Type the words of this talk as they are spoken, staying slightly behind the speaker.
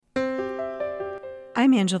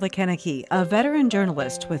I'm Angela Kennecke, a veteran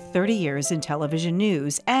journalist with 30 years in television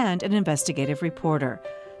news and an investigative reporter.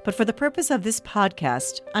 But for the purpose of this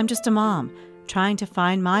podcast, I'm just a mom trying to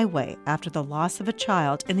find my way after the loss of a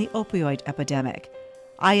child in the opioid epidemic.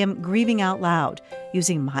 I am grieving out loud,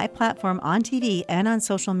 using my platform on TV and on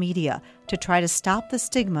social media to try to stop the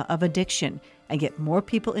stigma of addiction and get more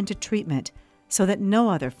people into treatment so that no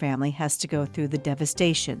other family has to go through the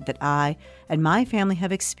devastation that I and my family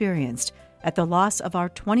have experienced at the loss of our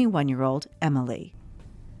 21-year-old Emily.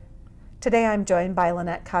 Today I'm joined by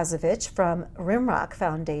Lynette Kozovich from Rimrock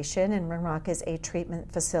Foundation, and Rimrock is a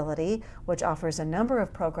treatment facility which offers a number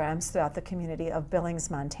of programs throughout the community of Billings,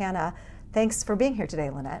 Montana. Thanks for being here today,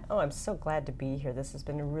 Lynette. Oh, I'm so glad to be here. This has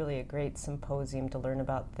been really a great symposium to learn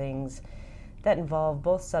about things that involve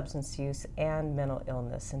both substance use and mental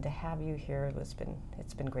illness, and to have you here it's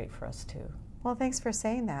been great for us too. Well, thanks for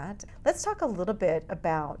saying that. Let's talk a little bit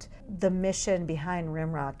about the mission behind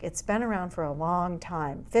Rimrock. It's been around for a long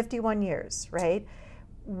time, 51 years, right?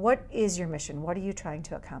 What is your mission? What are you trying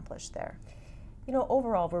to accomplish there? You know,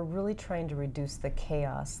 overall, we're really trying to reduce the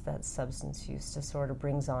chaos that substance use disorder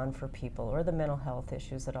brings on for people, or the mental health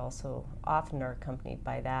issues that also often are accompanied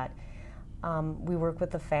by that. We work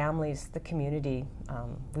with the families, the community.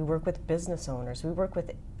 We work with business owners. We work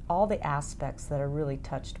with all the aspects that are really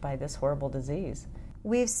touched by this horrible disease.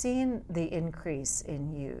 We've seen the increase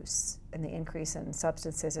in use and the increase in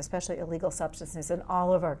substances, especially illegal substances, in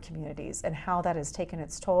all of our communities, and how that has taken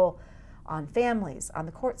its toll on families, on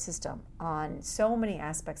the court system, on so many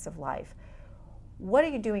aspects of life. What are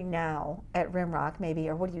you doing now at Rimrock, maybe,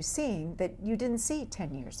 or what are you seeing that you didn't see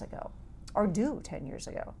 10 years ago, or do 10 years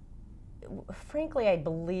ago? Frankly, I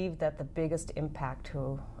believe that the biggest impact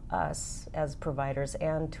to us as providers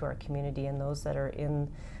and to our community and those that are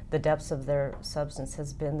in the depths of their substance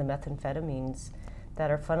has been the methamphetamines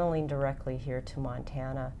that are funneling directly here to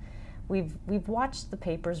Montana. We've watched the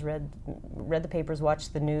papers, read the papers,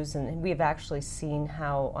 watched the news, and we've actually seen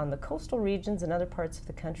how on the coastal regions and other parts of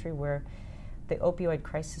the country where the opioid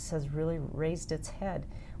crisis has really raised its head.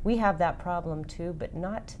 We have that problem too, but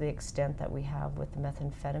not to the extent that we have with the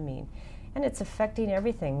methamphetamine. And it's affecting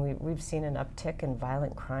everything. We've seen an uptick in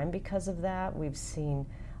violent crime because of that. We've seen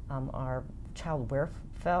our child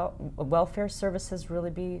welfare services really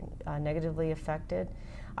be negatively affected.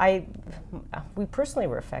 We personally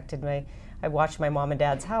were affected. I watched my mom and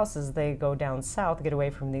dad's house as they go down south, get away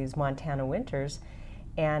from these Montana winters.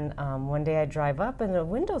 And one day I drive up and the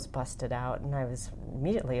window's busted out, and I was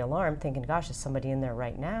immediately alarmed, thinking, gosh, is somebody in there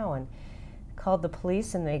right now? And called the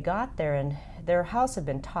police, and they got there, and their house had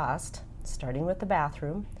been tossed, starting with the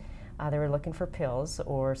bathroom. They were looking for pills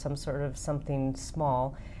or some sort of something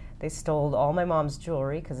small. They stole all my mom's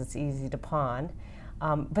jewelry because it's easy to pawn.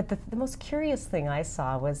 But the most curious thing I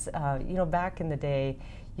saw was, back in the day,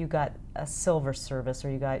 you got a silver service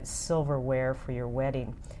or you got silverware for your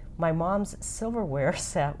wedding. My mom's silverware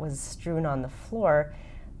set was strewn on the floor.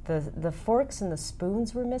 The forks and the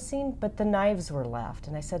spoons were missing, but the knives were left.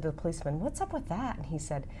 And I said to the policeman, "What's up with that?" And he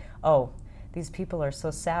said, "Oh, these people are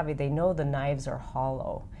so savvy, they know the knives are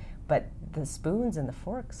hollow, but the spoons and the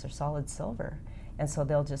forks are solid silver. And so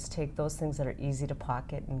they'll just take those things that are easy to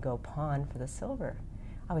pocket and go pawn for the silver."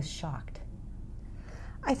 I was shocked.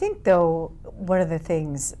 I think, though, one of the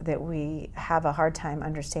things that we have a hard time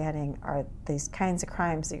understanding are these kinds of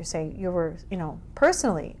crimes that you're saying you were,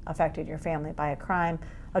 personally affected your family by a crime,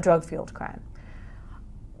 a drug-fueled crime.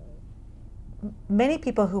 Many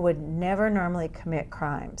people who would never normally commit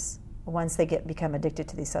crimes, once they become addicted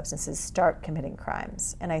to these substances, start committing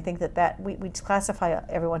crimes. And I think that we classify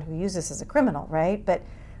everyone who uses this as a criminal, right? But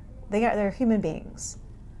they're human beings.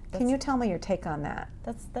 Can you tell me your take on that?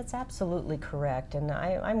 That's absolutely correct. And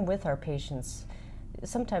I'm with our patients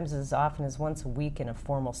sometimes as often as once a week in a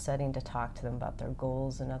formal setting to talk to them about their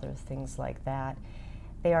goals and other things like that.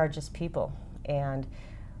 They are just people. And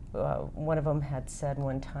one of them had said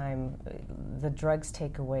one time, the drugs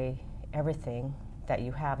take away everything that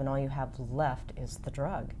you have, and all you have left is the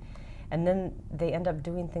drug. And then they end up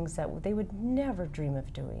doing things that they would never dream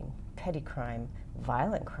of doing. Petty crime,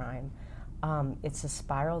 violent crime. It's a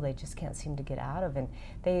spiral they just can't seem to get out of, and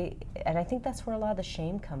I think that's where a lot of the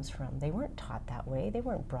shame comes from. They weren't taught that way, they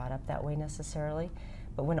weren't brought up that way necessarily,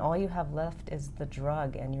 but when all you have left is the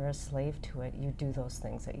drug and you're a slave to it, you do those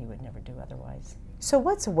things that you would never do otherwise. So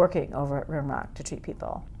what's working over at Rimrock to treat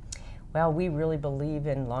people? Well, we really believe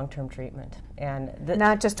in long-term treatment, and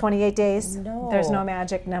not just 28 days. No, there's no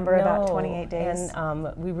magic number about 28 days.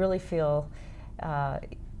 And we really feel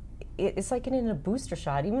it's like getting a booster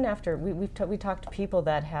shot. Even after we talked to people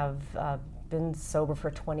that have been sober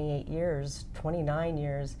for 28 years, 29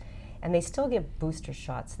 years, And they still get booster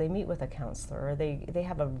shots. They meet with a counselor, or they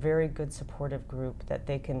have a very good supportive group that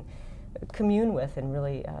they can commune with and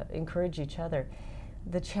really encourage each other.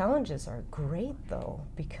 The challenges are great, though,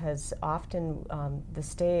 because often the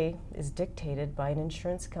stay is dictated by an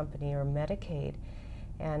insurance company or Medicaid.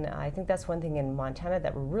 And I think that's one thing in Montana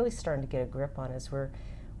that we're really starting to get a grip on is we're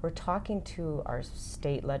talking to our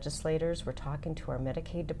state legislators, we're talking to our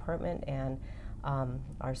Medicaid department and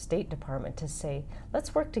our state department to say,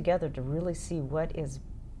 let's work together to really see what is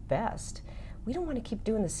best. We don't want to keep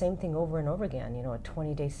doing the same thing over and over again, a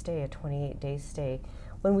 20-day stay, a 28-day stay,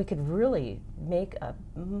 when we could really make a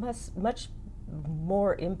much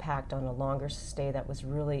more impact on a longer stay that was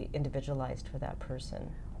really individualized for that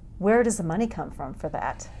person. Where does the money come from for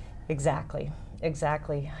that? Exactly.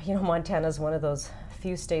 Montana is one of those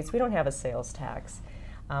few states, we don't have a sales tax.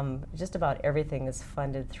 Just about everything is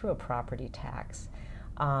funded through a property tax.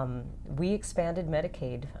 We expanded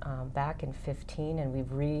Medicaid back in 2015, and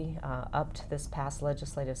we've re-upped this past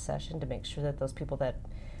legislative session to make sure that those people that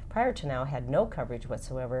prior to now had no coverage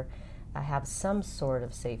whatsoever have some sort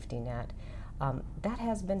of safety net. That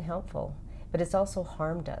has been helpful, but it's also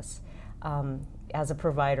harmed us. As a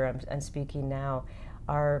provider, I'm speaking now,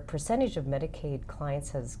 our percentage of Medicaid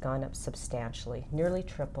clients has gone up substantially, nearly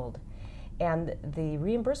tripled. And the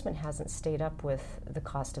reimbursement hasn't stayed up with the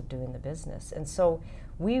cost of doing the business. And so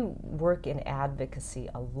we work in advocacy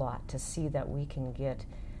a lot to see that we can get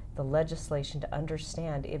the legislation to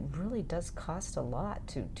understand it really does cost a lot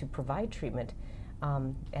to provide treatment.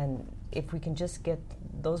 And if we can just get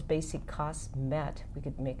those basic costs met, we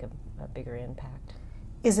could make a bigger impact.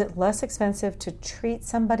 Is it less expensive to treat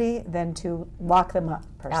somebody than to lock them up,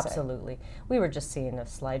 per se? Absolutely. We were just seeing a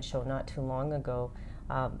slideshow not too long ago.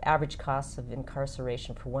 Average costs of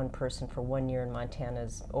incarceration for one person for 1 year in Montana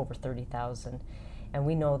is over $30,000. And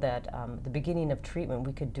we know that the beginning of treatment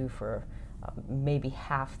we could do for maybe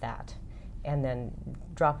half that, and then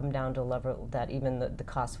drop them down to a level that even the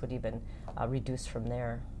cost would even reduce from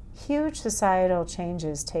there. Huge societal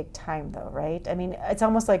changes take time, though, right? I mean, it's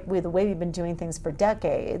almost like the way we've been doing things for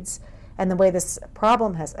decades and the way this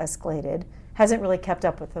problem has escalated hasn't really kept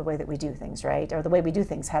up with the way that we do things, right? Or the way we do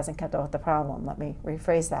things hasn't kept up with the problem. Let me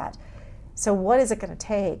rephrase that. So what is it going to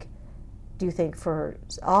take, do you think, for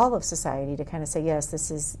all of society to kind of say, yes,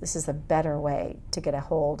 this is a better way to get a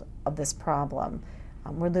hold of this problem?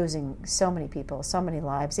 We're losing so many people, so many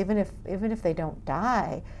lives. Even if they don't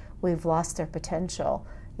die, we've lost their potential,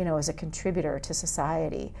 as a contributor to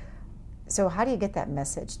society. So how do you get that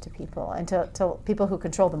message to people, and to people who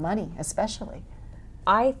control the money especially?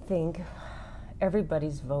 I think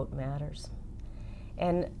everybody's vote matters.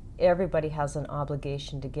 And everybody has an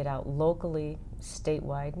obligation to get out locally,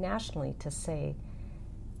 statewide, nationally to say,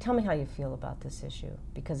 tell me how you feel about this issue.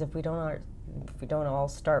 Because if we don't all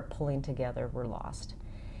start pulling together, we're lost.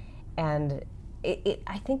 And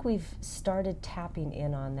I think we've started tapping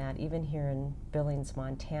in on that, even here in Billings,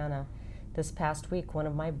 Montana. This past week, one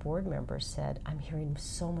of my board members said, I'm hearing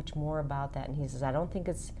so much more about that. And he says, I don't think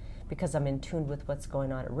it's because I'm in tune with what's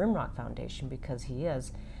going on at Rimrock Foundation, because he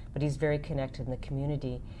is, but he's very connected in the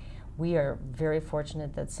community. We are very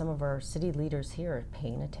fortunate that some of our city leaders here are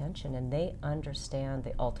paying attention, and they understand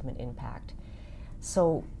the ultimate impact.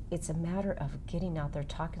 So it's a matter of getting out there,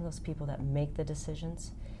 talking to those people that make the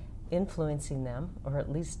decisions, influencing them, or at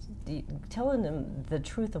least telling them the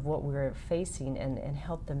truth of what we're facing, and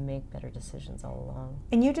help them make better decisions all along.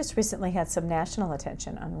 And you just recently had some national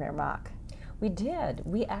attention on Rimrock. We did.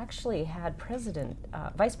 We actually had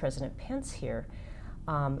Vice President Pence here,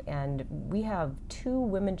 and we have 2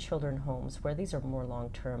 women children homes where these are more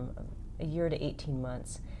long-term, a year to 18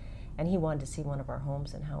 months, and he wanted to see one of our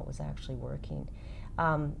homes and how it was actually working.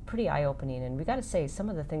 Pretty eye-opening, and we got to say, some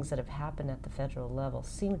of the things that have happened at the federal level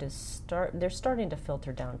seem to they're starting to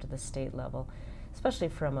filter down to the state level, especially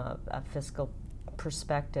from a fiscal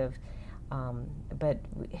perspective, but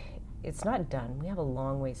it's not done. We have a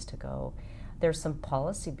long ways to go. There's some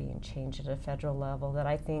policy being changed at a federal level that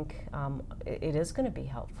I think it is going to be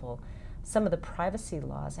helpful. Some of the privacy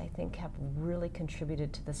laws, I think, have really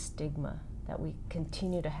contributed to the stigma that we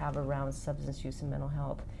continue to have around substance use and mental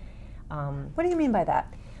health. What do you mean by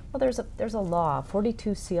that? Well, there's a law,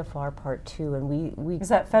 42 CFR Part 2, and we is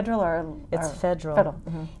that federal or it's federal,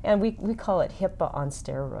 Mm-hmm. And we call it HIPAA on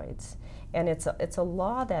steroids, and it's a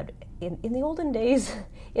law that in the olden days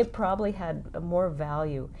it probably had more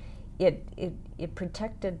value. It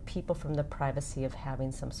protected people from the privacy of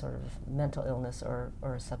having some sort of mental illness or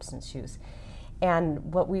substance use.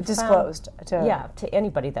 And what we've disclosed to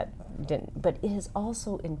anybody that didn't, but it has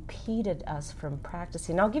also impeded us from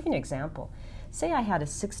practicing. I'll give you an example. Say I had a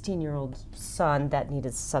 16-year-old son that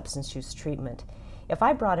needed substance use treatment. If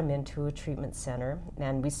I brought him into a treatment center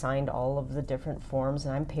and we signed all of the different forms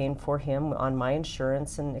and I'm paying for him on my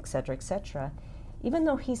insurance and et cetera, even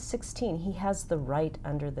though he's 16, he has the right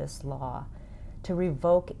under this law to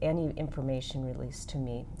revoke any information released to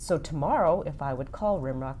me. So tomorrow, if I would call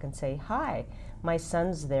Rimrock and say, hi, my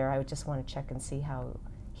son's there, I would just want to check and see how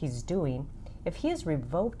he's doing. If he has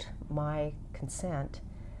revoked my consent,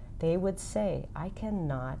 they would say, I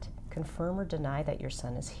cannot confirm or deny that your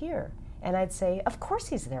son is here. And I'd say, of course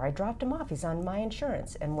he's there. I dropped him off. He's on my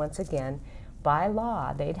insurance. And once again, by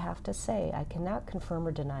law, they'd have to say, I cannot confirm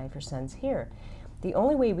or deny if your son's here. The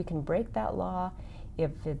only way we can break that law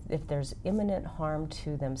if there's imminent harm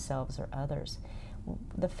to themselves or others.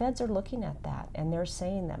 The feds are looking at that, and they're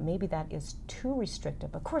saying that maybe that is too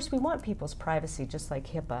restrictive. Of course, we want people's privacy, just like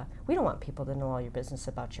HIPAA. We don't want people to know all your business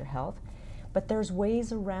about your health. But there's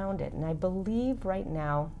ways around it, and I believe right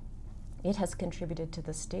now it has contributed to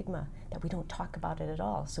the stigma that we don't talk about it at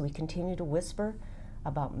all. So we continue to whisper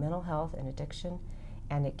about mental health and addiction,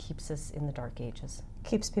 and it keeps us in the dark ages.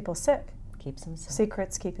 Keeps people sick. Keeps them sick.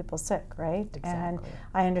 Secrets keep people sick, right? Exactly. And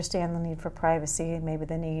I understand the need for privacy and maybe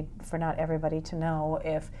the need for not everybody to know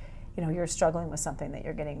if you're struggling with something that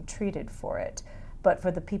you're getting treated for it. But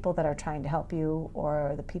for the people that are trying to help you,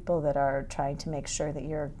 or the people that are trying to make sure that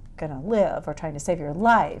you're going to live or trying to save your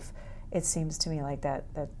life, it seems to me like that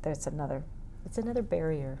there's another... It's another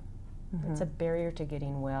barrier. Mm-hmm. It's a barrier to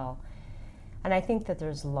getting well. And I think that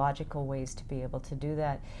there's logical ways to be able to do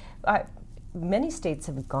that. Many states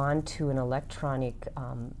have gone to an electronic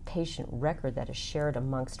patient record that is shared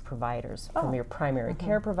amongst providers, from your primary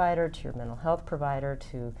care provider to your mental health provider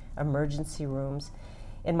to emergency rooms.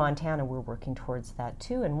 In Montana, we're working towards that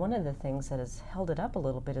too, and one of the things that has held it up a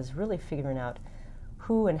little bit is really figuring out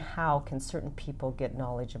who and how can certain people get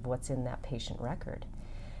knowledge of what's in that patient record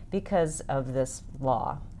because of this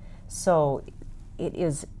law. So it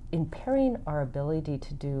is impairing our ability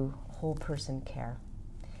to do whole person care.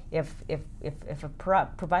 If a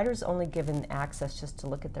provider is only given access just to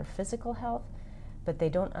look at their physical health, but they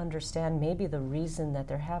don't understand maybe the reason that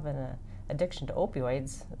they're having an addiction to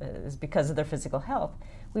opioids is because of their physical health,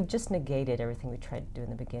 we've just negated everything we tried to do in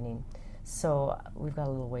the beginning. So we've got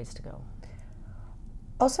a little ways to go.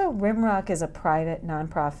 Also, Rimrock is a private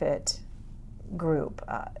nonprofit group.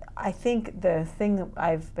 I think the thing that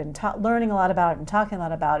I've been learning a lot about and talking a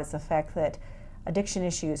lot about is the fact that addiction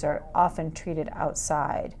issues are often treated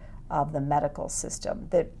outside of the medical system,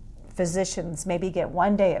 that physicians maybe get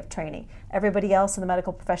 1 day of training. Everybody else in the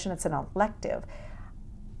medical profession, it's an elective.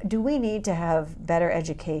 Do we need to have better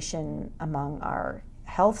education among our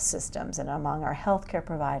health systems and among our healthcare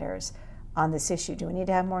providers on this issue? Do we need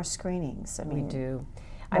to have more screenings? We do.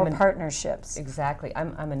 More partnerships. Exactly.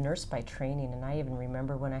 I'm a nurse by training, and I even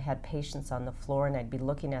remember when I had patients on the floor and I'd be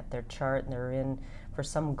looking at their chart and they're in for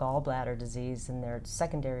some gallbladder disease and their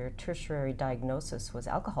secondary or tertiary diagnosis was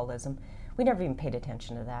alcoholism. We never even paid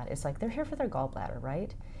attention to that. It's like they're here for their gallbladder,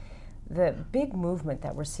 right? The big movement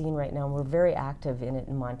that we're seeing right now, and we're very active in it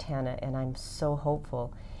in Montana, and I'm so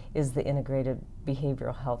hopeful, is the integrated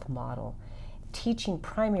behavioral health model. Teaching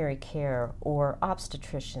primary care or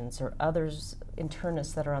obstetricians or others,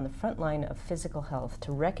 internists that are on the front line of physical health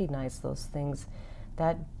to recognize those things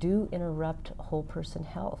that do interrupt whole person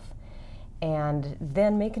health. And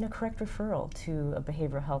then making a correct referral to a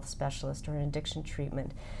behavioral health specialist or an addiction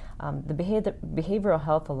treatment. The Behavioral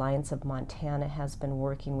Health Alliance of Montana has been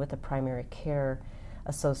working with the Primary Care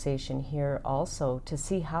Association here also to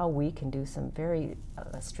see how we can do some very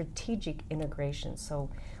strategic integration so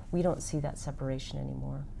we don't see that separation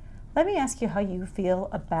anymore. Let me ask you how you feel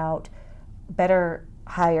about better,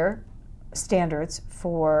 higher standards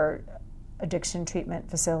for addiction treatment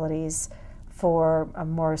facilities, for a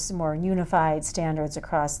more unified standards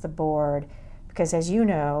across the board, because as you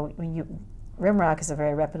know, Rimrock is a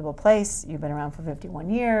very reputable place. You've been around for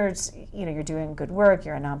 51 years. You're doing good work.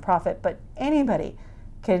 You're a nonprofit, but anybody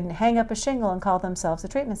can hang up a shingle and call themselves a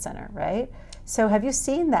treatment center, right? So have you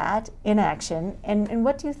seen that in action, and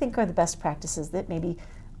what do you think are the best practices that maybe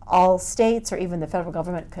all states or even the federal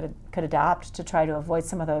government could adopt to try to avoid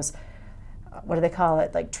some of those, what do they call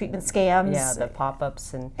it, like treatment scams? Yeah, the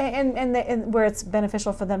pop-ups and where it's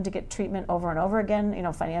beneficial for them to get treatment over and over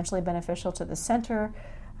again, financially beneficial to the center.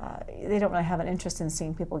 They don't really have an interest in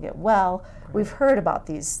seeing people get well. Right. We've heard about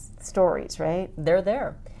these stories, right? They're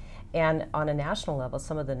there. And on a national level,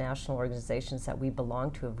 some of the national organizations that we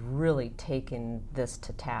belong to have really taken this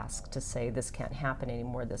to task to say this can't happen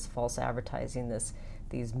anymore, this false advertising,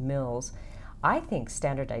 these mills. I think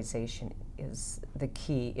standardization is the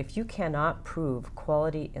key. If you cannot prove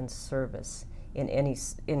quality and service in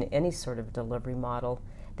any sort of delivery model,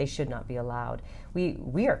 they should not be allowed. We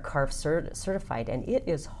are CARF certified, and it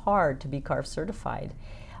is hard to be CARF certified.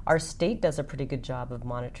 Our state does a pretty good job of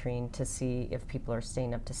monitoring to see if people are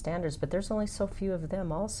staying up to standards, but there's only so few of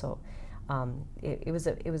them also. It was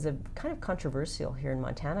a kind of controversial here in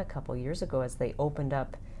Montana a couple years ago as they opened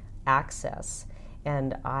up access,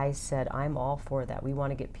 and I said, I'm all for that. We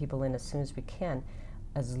want to get people in as soon as we can,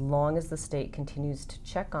 as long as the state continues to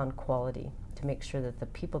check on quality to make sure that the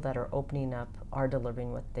people that are opening up are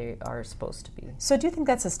delivering what they are supposed to be. So do you think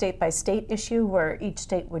that's a state-by-state issue where each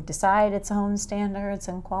state would decide its own standards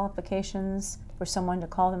and qualifications for someone to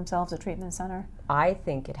call themselves a treatment center? I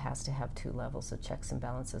think it has to have two levels of checks and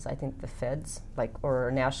balances. I think the feds, or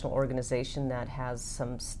a national organization that has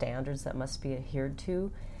some standards that must be adhered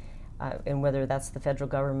to, and whether that's the federal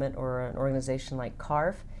government or an organization like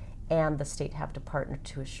CARF, and the state have to partner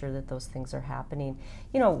to assure that those things are happening.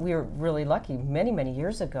 We were really lucky. Many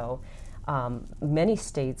years ago, many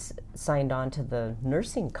states signed on to the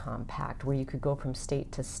nursing compact where you could go from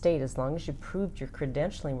state to state as long as you proved your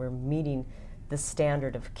credentialing were meeting the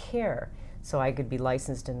standard of care. So I could be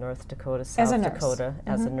licensed in North Dakota, South Dakota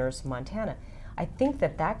as a nurse in Montana. I think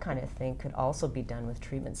that kind of thing could also be done with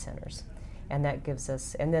treatment centers. And that gives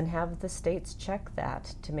us, and then have the states check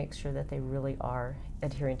that to make sure that they really are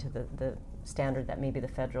adhering to the standard that maybe the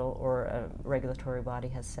federal or a regulatory body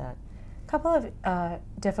has set. A couple of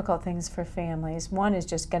difficult things for families. One is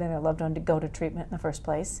just getting their loved one to go to treatment in the first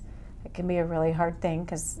place. It can be a really hard thing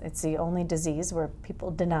because it's the only disease where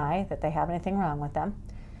people deny that they have anything wrong with them.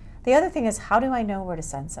 The other thing is, how do I know where to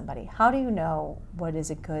send somebody? How do you know what is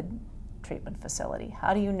a good treatment facility?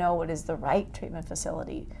 How do you know what is the right treatment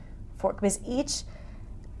facility? Because each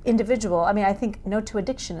individual, I think no two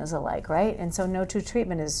addiction is alike, right? And so no two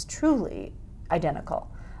treatment is truly identical.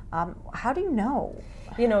 How do you know?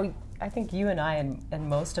 I think you and I and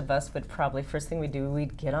most of us would probably, first thing we'd do,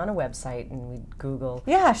 we'd get on a website and we'd Google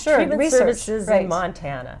treatment research, services in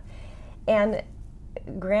Montana. And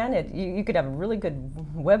granted, you could have a really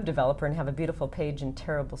good web developer and have a beautiful page and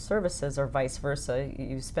terrible services, or vice versa.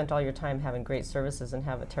 You spent all your time having great services and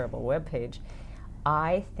have a terrible web page.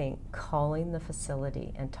 I think calling the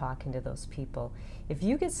facility and talking to those people, if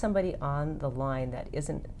you get somebody on the line that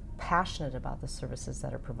isn't passionate about the services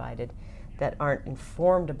that are provided, that aren't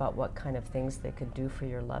informed about what kind of things they could do for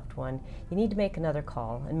your loved one, you need to make another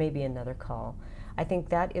call and maybe another call. I think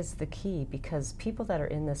that is the key, because people that are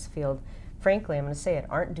in this field, frankly, I'm going to say it,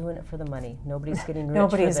 aren't doing it for the money. Nobody's getting rich.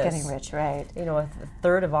 Nobody's getting rich, right? A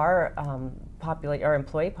third of our our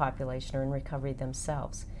employee population are in recovery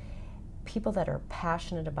themselves. People that are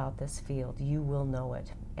passionate about this field, you will know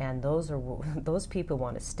it. And those people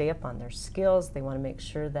want to stay up on their skills. They want to make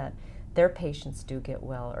sure that their patients do get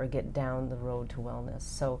well or get down the road to wellness.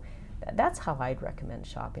 So that's how I'd recommend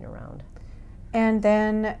shopping around. And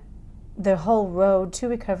then the whole road to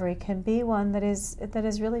recovery can be one that is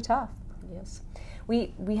really tough. Yes.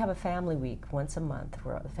 We have a family week once a month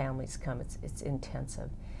where the families come. It's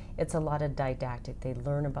intensive. It's a lot of didactic. They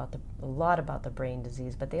learn a lot about the brain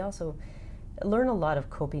disease, but they also learn a lot of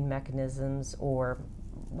coping mechanisms or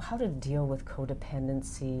how to deal with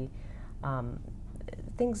codependency,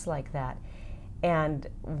 things like that. And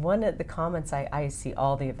one of the comments, I see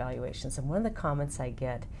all the evaluations, and one of the comments I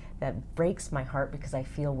get that breaks my heart because I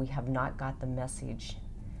feel we have not got the message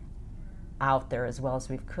out there as well as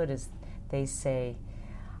we could is they say,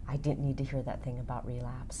 I didn't need to hear that thing about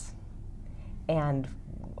relapse. And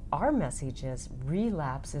our message is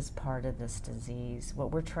relapse is part of this disease.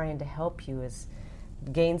 What we're trying to help you is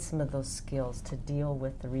gain some of those skills to deal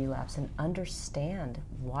with the relapse and understand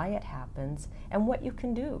why it happens and what you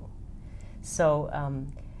can do. So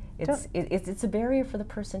it's a barrier for the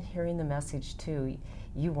person hearing the message too.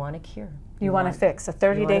 You want a cure. You want to fix a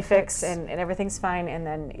 30-day fix and everything's fine. And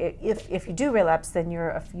then if you do relapse, then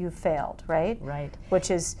you've failed, right? Right.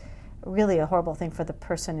 Which is really a horrible thing for the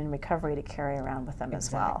person in recovery to carry around with them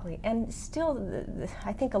as well. Exactly. And still,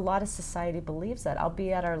 I think a lot of society believes that. I'll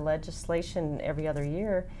be at our legislation every other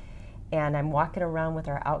year, and I'm walking around with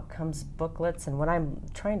our outcomes booklets, and what I'm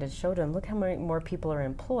trying to show to them, look how many more people are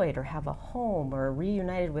employed or have a home or are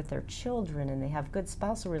reunited with their children, and they have good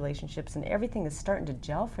spousal relationships, and everything is starting to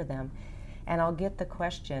gel for them. And I'll get the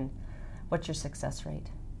question, what's your success rate?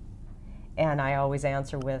 And I always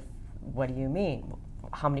answer with, what do you mean?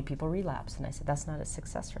 How many people relapse? And I said, that's not a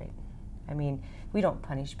success rate. I mean, we don't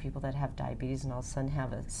punish people that have diabetes and all of a sudden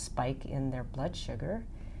have a spike in their blood sugar.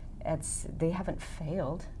 they haven't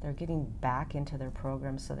failed. They're getting back into their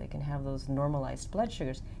program so they can have those normalized blood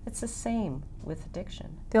sugars. It's the same with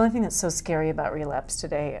addiction. The only thing that's so scary about relapse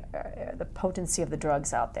today are the potency of the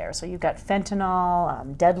drugs out there. So you've got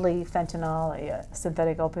fentanyl, deadly fentanyl, a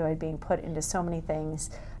synthetic opioid being put into so many things.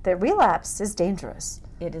 That relapse is dangerous.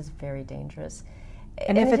 It is very dangerous.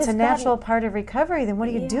 And if it's a natural part of recovery, then what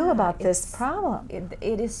do you do about this problem?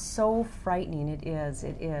 It is so frightening. It is.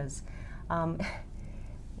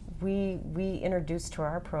 We introduced to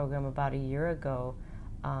our program about a year ago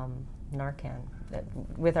Narcan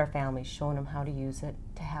with our families, showing them how to use it,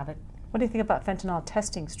 to have it. What do you think about fentanyl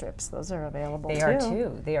testing strips? Those are available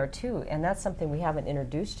too. They are too. And that's something we haven't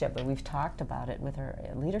introduced yet, but we've talked about it with our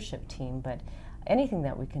leadership team. But anything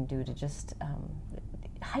that we can do to just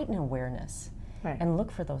heighten awareness. Right. And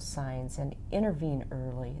look for those signs and intervene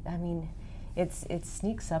early. I mean, it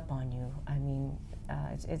sneaks up on you. I mean,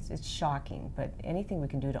 it's shocking, but anything we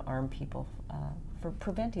can do to arm people for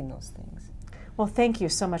preventing those things. Well, thank you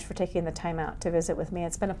so much for taking the time out to visit with me.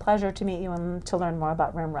 It's been a pleasure to meet you and to learn more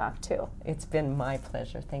about Rimrock, too. It's been my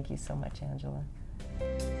pleasure. Thank you so much, Angela.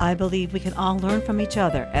 I believe we can all learn from each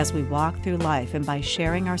other as we walk through life, and by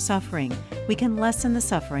sharing our suffering, we can lessen the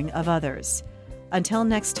suffering of others. Until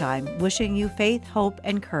next time, wishing you faith, hope,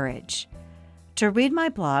 and courage. To read my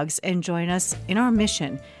blogs and join us in our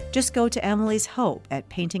mission, just go to Emily's Hope at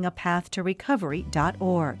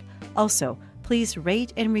paintingapathttorecovery.org. Also, please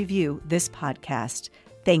rate and review this podcast.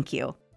 Thank you.